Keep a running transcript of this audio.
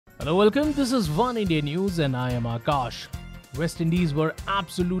Hello, welcome. This is Oneindia News and I am Akash. West Indies were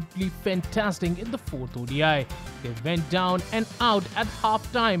absolutely fantastic in the fourth ODI. They went down and out at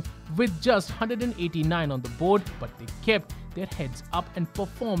half-time with just 189 on the board, but they kept their heads up and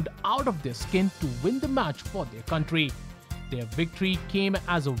performed out of their skin to win the match for their country. Their victory came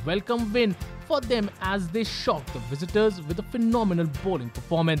as a welcome win for them as they shocked the visitors with a phenomenal bowling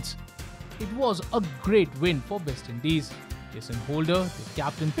performance. It was a great win for West Indies. Jason Holder, the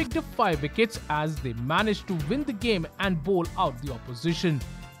captain, picked up 5 wickets as they managed to win the game and bowl out the opposition.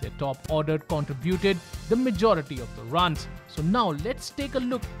 Their top order contributed the majority of the runs. So now let's take a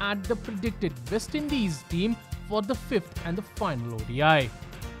look at the predicted West Indies team for the 5th and the final ODI.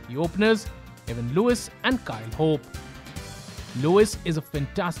 The openers, Evan Lewis and Kyle Hope. Lewis is a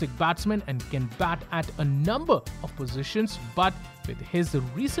fantastic batsman and can bat at a number of positions, but with his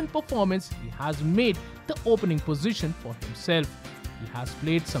recent performance, he has made the opening position for himself. He has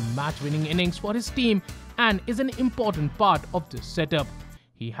played some match-winning innings for his team and is an important part of this setup.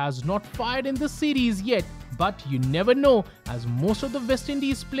 He has not fired in the series yet, but you never know as most of the West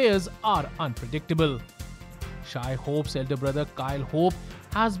Indies players are unpredictable. Shai Hope's elder brother Kyle Hope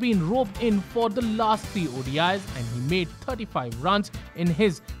has been roped in for the last 3 ODIs and he made 35 runs in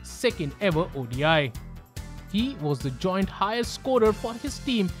his second ever ODI. He was the joint highest scorer for his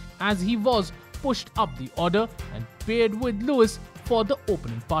team as he was pushed up the order and paired with Lewis for the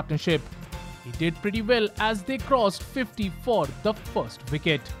opening partnership. He did pretty well as they crossed 50 for the first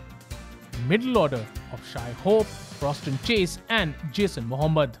wicket. Middle order of Shai Hope, Roston Chase and Jason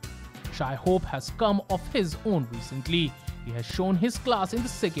Mohammed. Shai Hope has come of his own recently. He has shown his class in the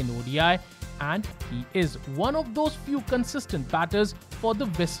second ODI and he is one of those few consistent batters for the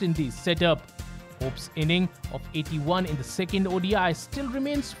West Indies setup. Hope's inning of 81 in the second ODI still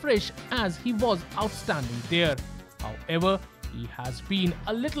remains fresh as he was outstanding there. However, he has been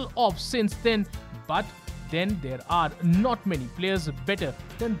a little off since then, but then there are not many players better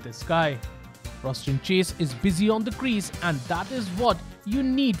than this guy. Roston Chase is busy on the crease and that is what you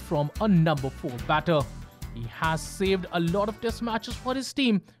need from a number 4 batter. He has saved a lot of test matches for his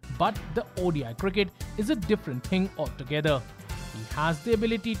team, but the ODI cricket is a different thing altogether. He has the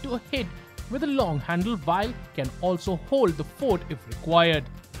ability to hit with a long handle while can also hold the fort if required.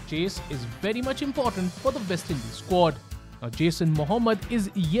 Chase is very much important for the West Indies squad. Now Jason Mohammed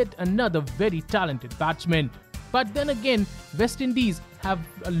is yet another very talented batsman. But then again, West Indies have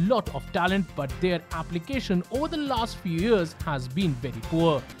a lot of talent but their application over the last few years has been very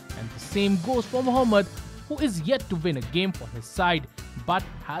poor. And the same goes for Mohammed, who is yet to win a game for his side but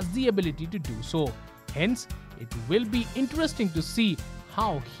has the ability to do so. Hence, it will be interesting to see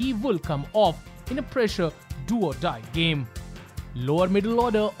how he will come off in a pressure do-or-die game. Lower middle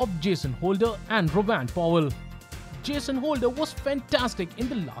order of Jason Holder and Rowan Powell. Jason Holder was fantastic in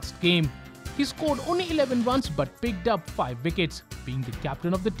the last game. He scored only 11 runs but picked up 5 wickets. Being the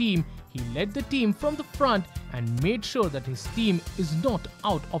captain of the team, he led the team from the front and made sure that his team is not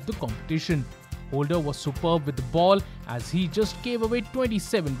out of the competition. Holder was superb with the ball as he just gave away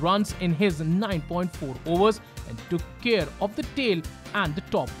 27 runs in his 9.4 overs and took care of the tail and the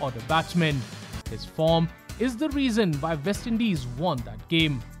top order batsmen. His form is the reason why West Indies won that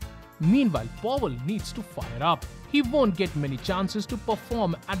game. Meanwhile, Powell needs to fire up. He won't get many chances to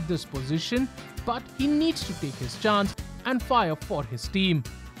perform at this position, but he needs to take his chance and fire for his team.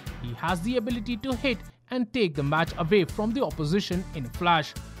 He has the ability to hit and take the match away from the opposition in a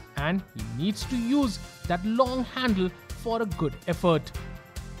flash, and he needs to use that long handle for a good effort.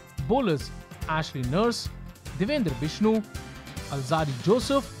 Bowlers Ashley Nurse, Devendra Vishnu, Alzadi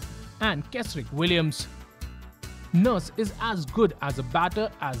Joseph and Kesrick Williams. Nurse is as good as a batter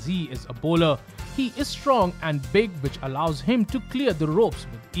as he is a bowler. He is strong and big, which allows him to clear the ropes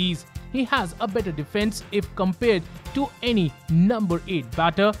with ease. He has a better defense if compared to any number 8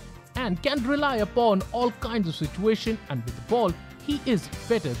 batter and can rely upon all kinds of situations, and with the ball, he is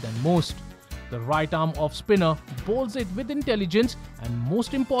better than most. The right arm off spinner bowls it with intelligence and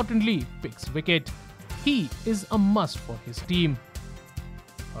most importantly picks wicket. He is a must for his team.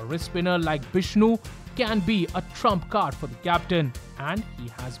 A wrist spinner like Vishnu can be a trump card for the captain, and he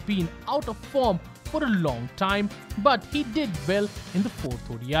has been out of form for a long time, but he did well in the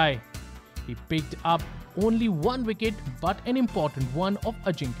 4th ODI. He picked up only 1 wicket but an important one of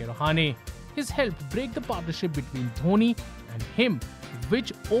Ajinkya Rahane. His helped break the partnership between Dhoni and him,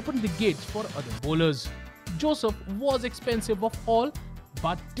 which opened the gates for other bowlers. Joseph was expensive of all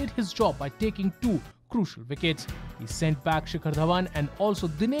but did his job by taking 2 crucial wickets. He sent back Shikhar Dhawan and also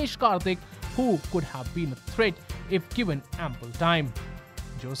Dinesh Karthik, who could have been a threat if given ample time.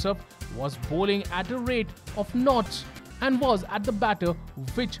 Joseph was bowling at a rate of knots and was at the batter,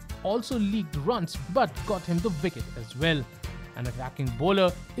 which also leaked runs but got him the wicket as well. An attacking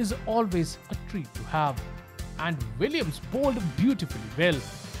bowler is always a treat to have. And Williams bowled beautifully well.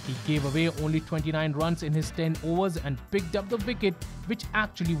 He gave away only 29 runs in his 10 overs and picked up the wicket, which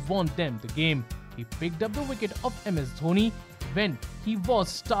actually won them the game. He picked up the wicket of MS Dhoni when he was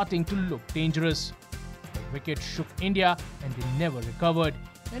starting to look dangerous. The wicket shook India and they never recovered,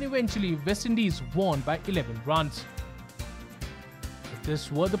 and eventually West Indies won by 11 runs. So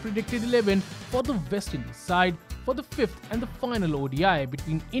this were the predicted 11 for the West Indies side for the 5th and the final ODI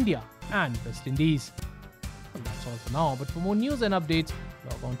between India and West Indies. Well, that's all for now, but for more news and updates,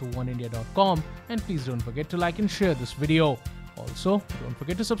 log on to oneindia.com and please don't forget to like and share this video. Also, don't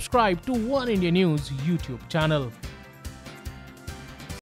forget to subscribe to One India News YouTube channel.